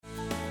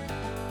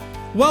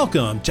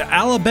Welcome to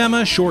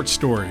Alabama Short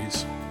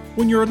Stories,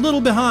 when you're a little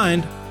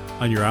behind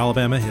on your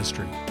Alabama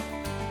history.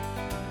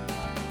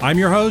 I'm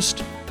your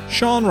host,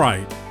 Sean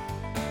Wright.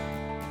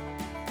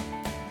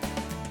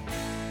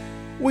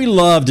 We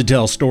love to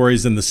tell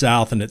stories in the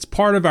South, and it's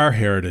part of our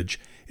heritage.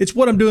 It's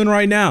what I'm doing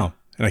right now,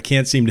 and I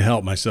can't seem to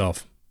help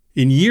myself.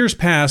 In years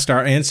past,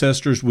 our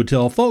ancestors would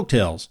tell folk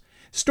tales,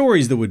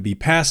 stories that would be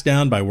passed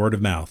down by word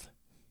of mouth.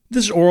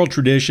 This oral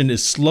tradition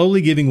is slowly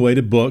giving way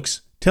to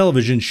books,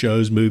 television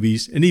shows,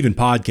 movies, and even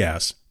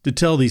podcasts to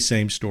tell these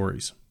same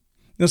stories.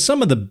 Now,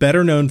 some of the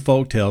better-known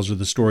folk tales are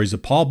the stories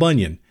of Paul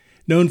Bunyan,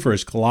 known for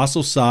his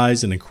colossal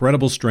size and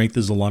incredible strength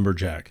as a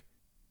lumberjack.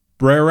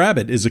 Brer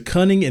Rabbit is a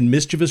cunning and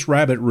mischievous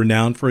rabbit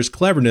renowned for his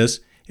cleverness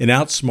in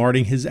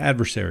outsmarting his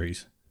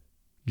adversaries.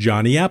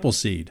 Johnny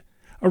Appleseed,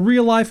 a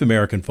real-life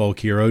American folk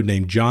hero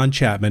named John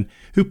Chapman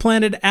who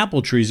planted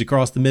apple trees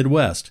across the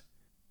Midwest.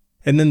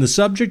 And then the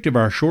subject of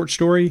our short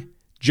story,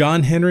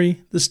 John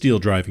Henry, the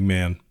steel-driving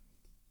man.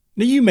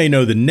 Now, you may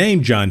know the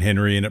name John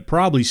Henry, and it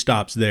probably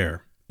stops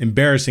there.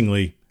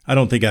 Embarrassingly, I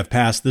don't think I've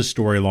passed this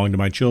story along to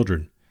my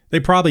children.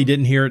 They probably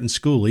didn't hear it in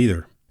school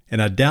either,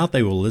 and I doubt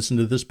they will listen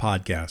to this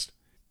podcast.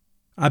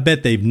 I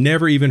bet they've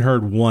never even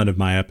heard one of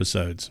my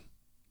episodes.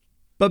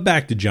 But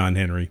back to John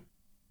Henry.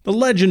 The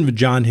legend of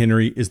John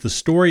Henry is the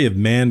story of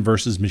man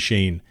versus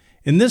machine.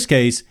 In this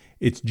case,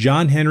 it's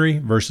John Henry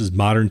versus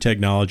modern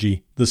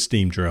technology, the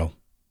steam drill.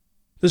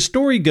 The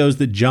story goes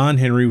that John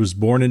Henry was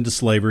born into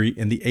slavery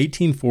in the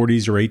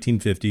 1840s or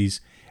 1850s,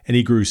 and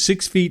he grew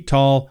 6 feet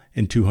tall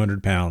and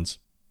 200 pounds.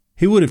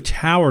 He would have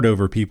towered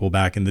over people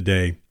back in the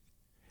day.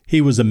 He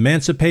was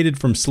emancipated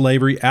from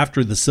slavery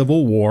after the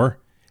Civil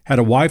War, had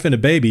a wife and a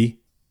baby,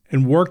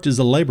 and worked as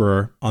a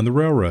laborer on the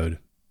railroad.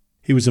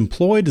 He was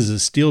employed as a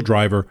steel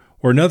driver,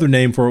 or another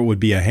name for it would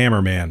be a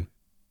hammerman.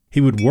 He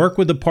would work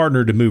with a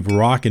partner to move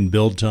rock and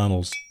build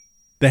tunnels.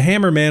 The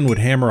hammerman would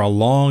hammer a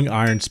long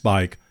iron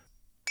spike,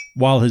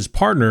 while his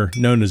partner,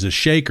 known as a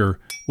shaker,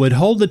 would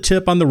hold the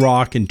tip on the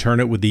rock and turn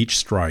it with each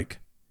strike.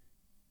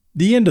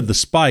 The end of the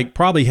spike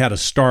probably had a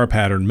star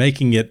pattern,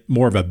 making it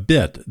more of a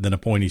bit than a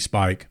pointy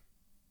spike.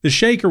 The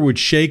shaker would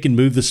shake and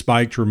move the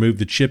spike to remove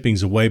the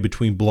chippings away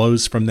between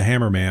blows from the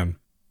hammerman.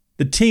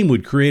 The team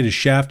would create a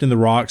shaft in the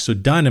rock so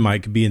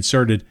dynamite could be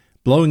inserted,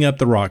 blowing up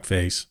the rock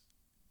face.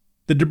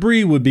 The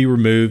debris would be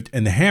removed,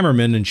 and the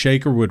hammerman and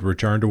shaker would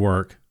return to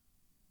work.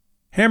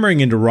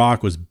 Hammering into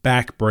rock was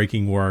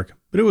back-breaking work,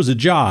 but it was a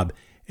job,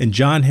 and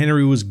John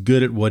Henry was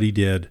good at what he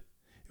did. It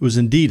was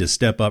indeed a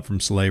step up from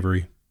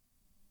slavery.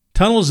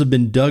 Tunnels have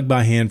been dug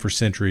by hand for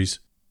centuries,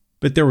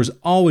 but there was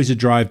always a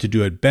drive to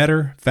do it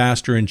better,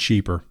 faster, and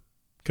cheaper.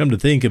 Come to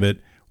think of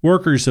it,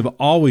 workers have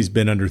always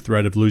been under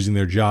threat of losing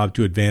their job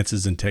to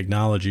advances in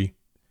technology.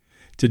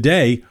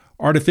 Today,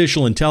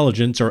 artificial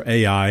intelligence, or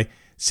AI,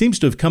 seems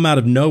to have come out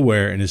of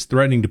nowhere and is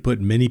threatening to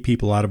put many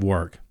people out of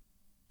work.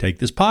 Take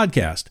this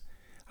podcast.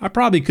 I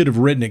probably could have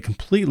written it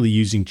completely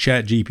using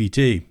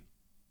ChatGPT.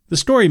 The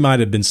story might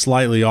have been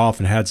slightly off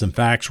and had some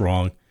facts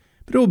wrong,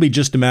 but it will be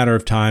just a matter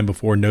of time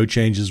before no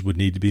changes would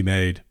need to be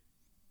made.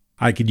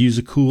 I could use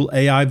a cool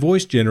AI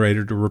voice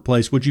generator to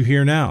replace what you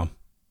hear now.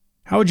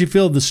 How would you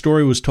feel if the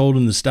story was told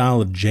in the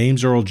style of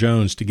James Earl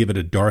Jones to give it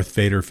a Darth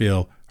Vader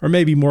feel, or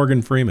maybe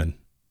Morgan Freeman?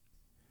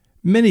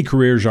 Many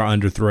careers are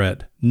under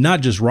threat, not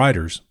just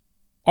writers.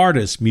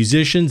 Artists,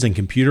 musicians, and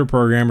computer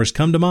programmers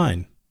come to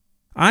mind.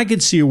 I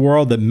could see a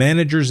world that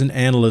managers and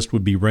analysts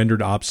would be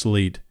rendered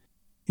obsolete.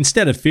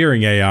 Instead of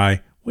fearing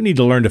AI, we need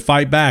to learn to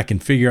fight back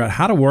and figure out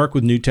how to work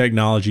with new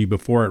technology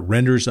before it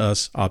renders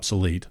us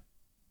obsolete.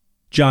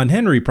 John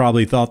Henry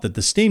probably thought that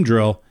the steam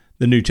drill,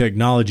 the new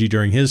technology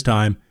during his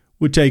time,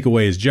 would take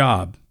away his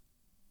job.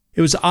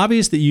 It was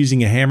obvious that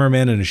using a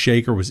hammerman and a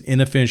shaker was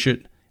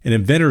inefficient, and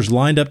inventors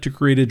lined up to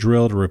create a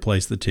drill to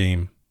replace the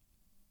team.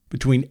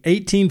 Between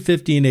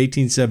 1850 and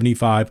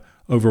 1875,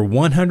 over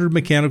 100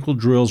 mechanical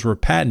drills were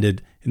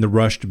patented in the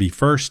rush to be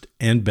first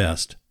and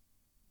best.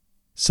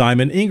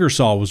 Simon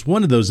Ingersoll was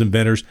one of those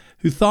inventors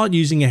who thought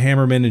using a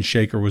hammerman and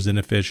shaker was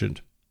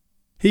inefficient.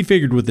 He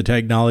figured with the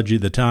technology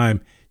of the time,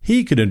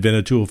 he could invent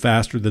a tool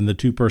faster than the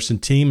two-person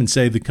team and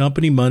save the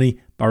company money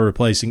by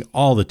replacing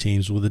all the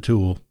teams with a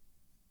tool.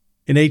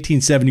 In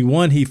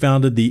 1871, he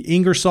founded the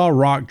Ingersoll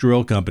Rock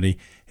Drill Company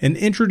and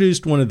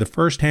introduced one of the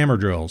first hammer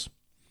drills.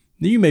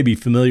 Now, you may be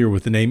familiar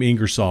with the name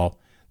Ingersoll.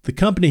 The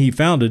company he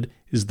founded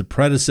is the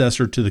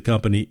predecessor to the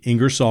company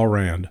Ingersoll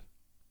Rand.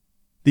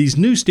 These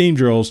new steam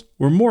drills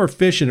were more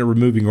efficient at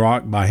removing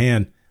rock by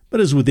hand, but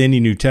as with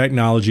any new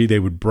technology, they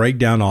would break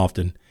down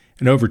often,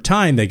 and over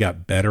time they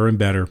got better and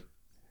better.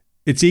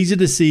 It's easy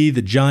to see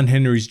that John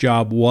Henry's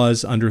job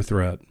was under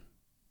threat.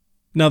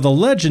 Now, the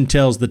legend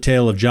tells the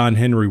tale of John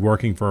Henry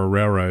working for a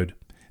railroad.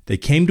 They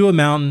came to a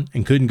mountain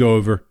and couldn't go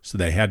over, so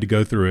they had to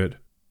go through it.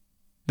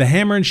 The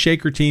hammer and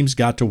shaker teams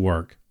got to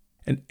work.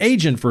 An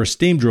agent for a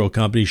steam drill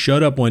company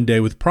showed up one day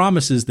with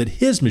promises that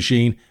his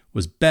machine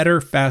was better,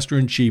 faster,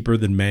 and cheaper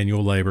than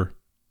manual labor.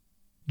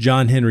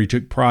 John Henry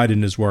took pride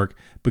in his work,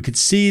 but could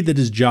see that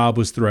his job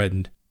was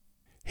threatened.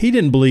 He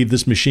didn't believe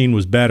this machine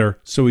was better,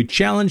 so he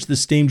challenged the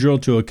steam drill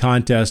to a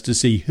contest to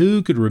see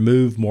who could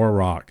remove more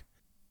rock.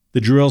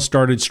 The drill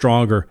started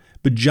stronger,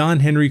 but John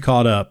Henry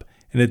caught up,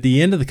 and at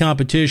the end of the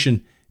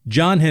competition,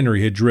 John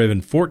Henry had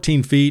driven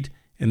 14 feet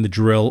and the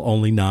drill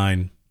only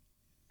 9.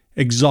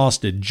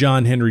 Exhausted,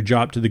 John Henry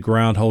dropped to the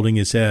ground holding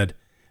his head.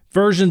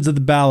 Versions of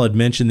the ballad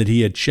mentioned that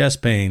he had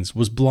chest pains,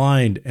 was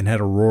blind, and had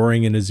a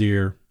roaring in his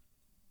ear.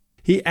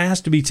 He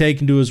asked to be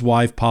taken to his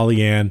wife,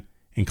 Polly Ann,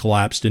 and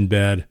collapsed in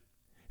bed.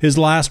 His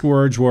last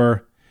words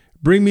were,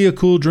 "Bring me a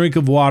cool drink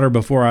of water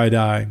before I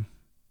die."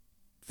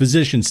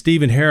 Physician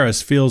Stephen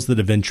Harris feels that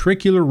a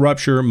ventricular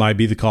rupture might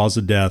be the cause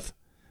of death.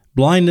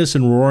 Blindness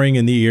and roaring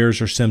in the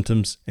ears are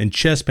symptoms, and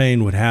chest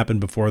pain would happen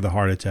before the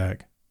heart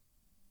attack.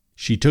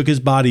 She took his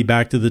body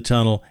back to the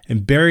tunnel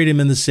and buried him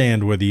in the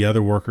sand where the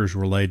other workers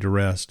were laid to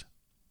rest.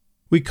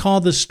 We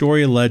call this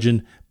story a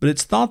legend, but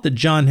it's thought that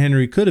John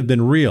Henry could have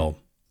been real.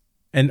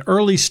 An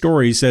early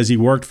story says he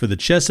worked for the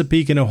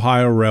Chesapeake and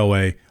Ohio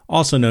Railway,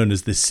 also known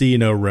as the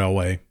C&O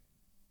Railway.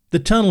 The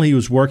tunnel he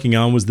was working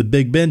on was the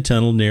Big Bend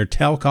Tunnel near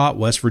Talcott,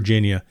 West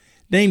Virginia,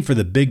 named for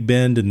the Big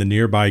Bend and the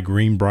nearby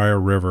Greenbrier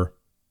River.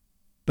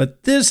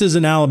 But this is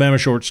an Alabama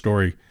short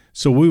story,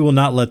 so we will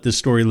not let this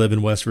story live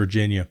in West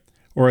Virginia.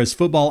 Or as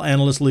football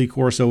analyst Lee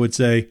Corso would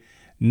say,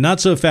 not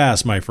so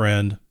fast, my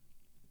friend.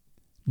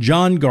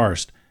 John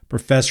Garst,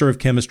 professor of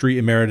chemistry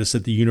emeritus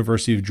at the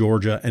University of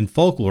Georgia and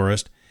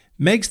folklorist,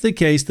 makes the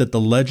case that the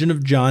legend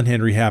of John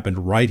Henry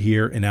happened right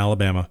here in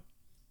Alabama.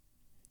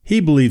 He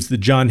believes that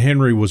John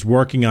Henry was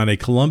working on a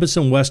Columbus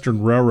and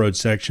Western Railroad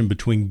section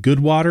between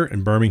Goodwater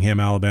and Birmingham,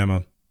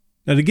 Alabama.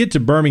 Now, to get to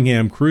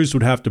Birmingham, crews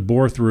would have to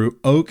bore through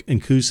Oak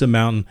and Coosa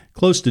Mountain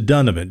close to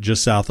Donovan,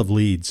 just south of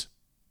Leeds.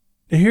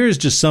 Now, here is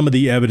just some of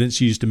the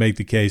evidence used to make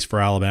the case for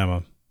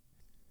Alabama.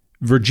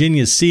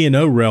 Virginia's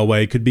C&O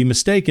Railway could be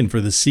mistaken for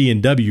the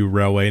C&W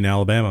Railway in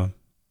Alabama.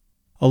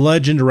 A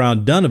legend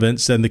around Donovan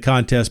said the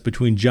contest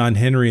between John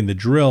Henry and the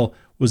drill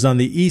was on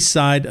the east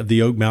side of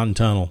the Oak Mountain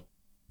Tunnel.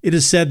 It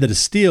is said that a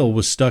steel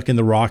was stuck in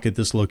the rock at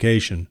this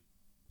location.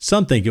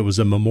 Some think it was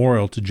a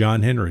memorial to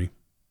John Henry.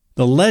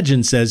 The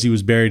legend says he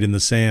was buried in the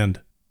sand.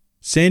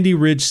 Sandy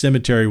Ridge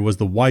Cemetery was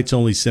the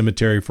whites-only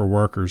cemetery for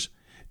workers.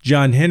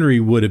 John Henry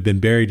would have been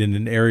buried in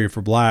an area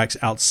for blacks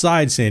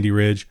outside Sandy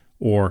Ridge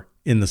or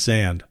in the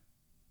sand.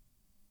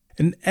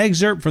 An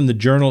excerpt from the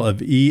journal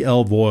of E.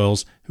 L.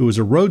 Voiles, who was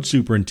a road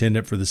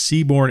superintendent for the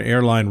Seabourn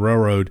Airline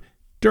Railroad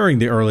during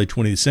the early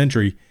 20th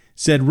century,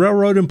 said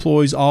railroad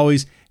employees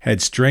always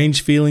had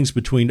strange feelings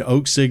between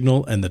Oak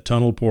Signal and the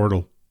tunnel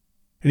portal,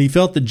 and he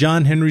felt that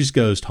John Henry's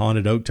ghost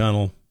haunted Oak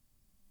Tunnel.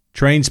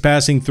 Trains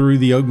passing through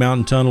the Oak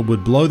Mountain Tunnel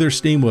would blow their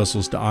steam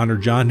whistles to honor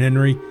John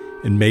Henry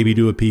and maybe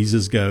to appease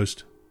his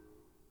ghost.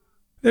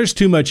 There's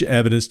too much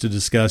evidence to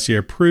discuss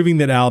here, proving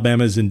that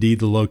Alabama is indeed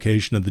the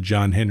location of the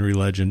John Henry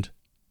legend.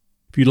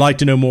 If you'd like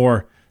to know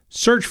more,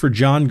 search for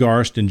John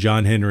Garst and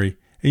John Henry,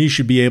 and you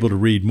should be able to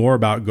read more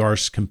about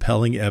Garst's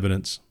compelling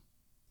evidence.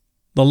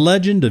 The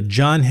legend of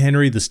John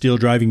Henry the Steel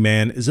Driving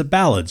Man is a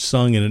ballad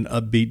sung in an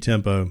upbeat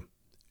tempo.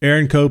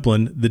 Aaron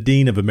Copland, the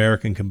Dean of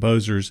American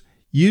Composers,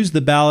 used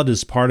the ballad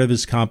as part of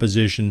his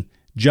composition,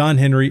 John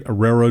Henry, a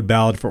Railroad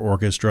Ballad for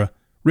Orchestra,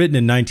 written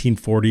in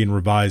 1940 and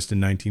revised in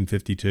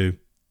 1952.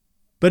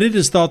 But it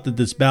is thought that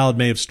this ballad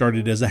may have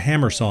started as a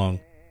hammer song.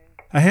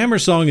 A hammer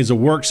song is a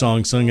work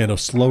song sung at a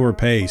slower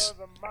pace.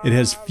 It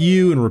has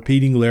few and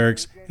repeating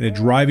lyrics and a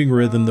driving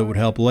rhythm that would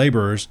help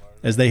laborers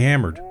as they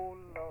hammered.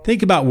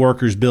 Think about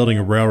workers building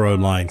a railroad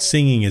line,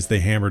 singing as they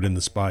hammered in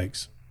the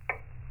spikes.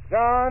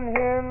 John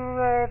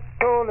Henry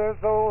told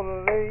his old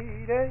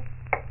lady,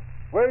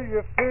 "Will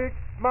you fix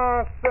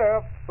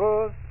myself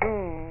a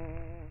tune?"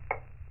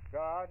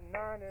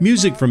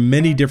 Music from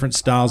many different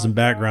styles and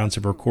backgrounds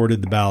have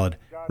recorded the ballad,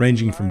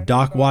 ranging from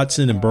Doc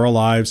Watson and Burl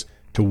Ives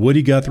to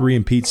Woody Guthrie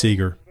and Pete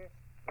Seeger.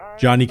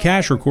 Johnny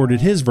Cash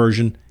recorded his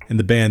version, and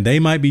the band They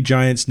Might Be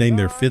Giants named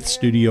their 5th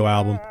studio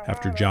album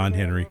after John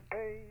Henry.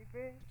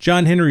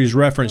 John Henry is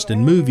referenced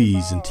in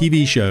movies and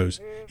TV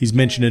shows. He's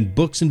mentioned in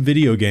books and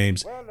video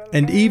games,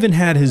 and even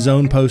had his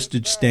own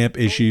postage stamp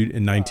issued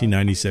in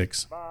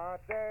 1996.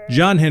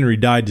 John Henry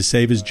died to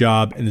save his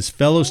job and his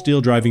fellow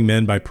steel driving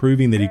men by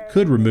proving that he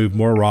could remove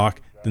more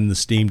rock than the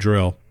steam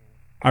drill.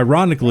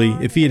 Ironically,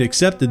 if he had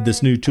accepted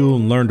this new tool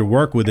and learned to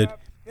work with it,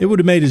 it would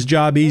have made his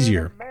job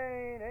easier.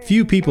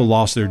 Few people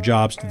lost their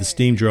jobs to the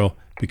steam drill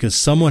because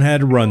someone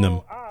had to run them,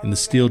 and the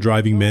steel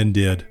driving men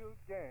did.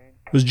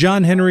 Was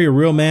John Henry a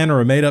real man or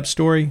a made-up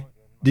story?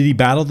 Did he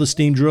battle the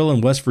steam drill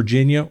in West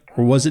Virginia,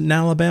 or was it in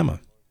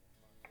Alabama?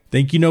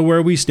 Think you know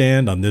where we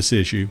stand on this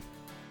issue.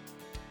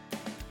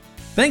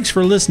 Thanks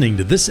for listening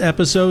to this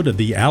episode of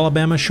the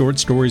Alabama Short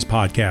Stories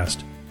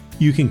Podcast.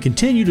 You can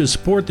continue to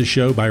support the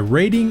show by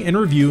rating and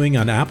reviewing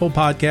on Apple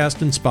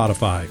Podcasts and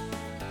Spotify.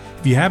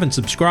 If you haven't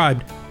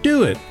subscribed,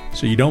 do it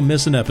so you don't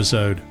miss an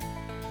episode.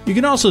 You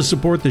can also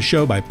support the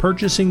show by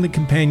purchasing the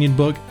companion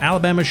book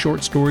Alabama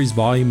Short Stories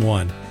Volume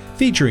 1,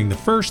 featuring the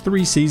first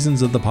 3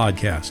 seasons of the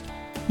podcast.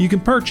 You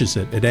can purchase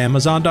it at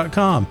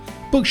Amazon.com,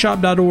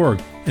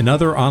 Bookshop.org, and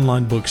other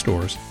online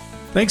bookstores.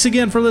 Thanks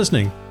again for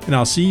listening. and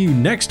I'll see you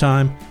next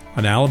time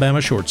on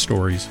Alabama Short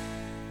Stories.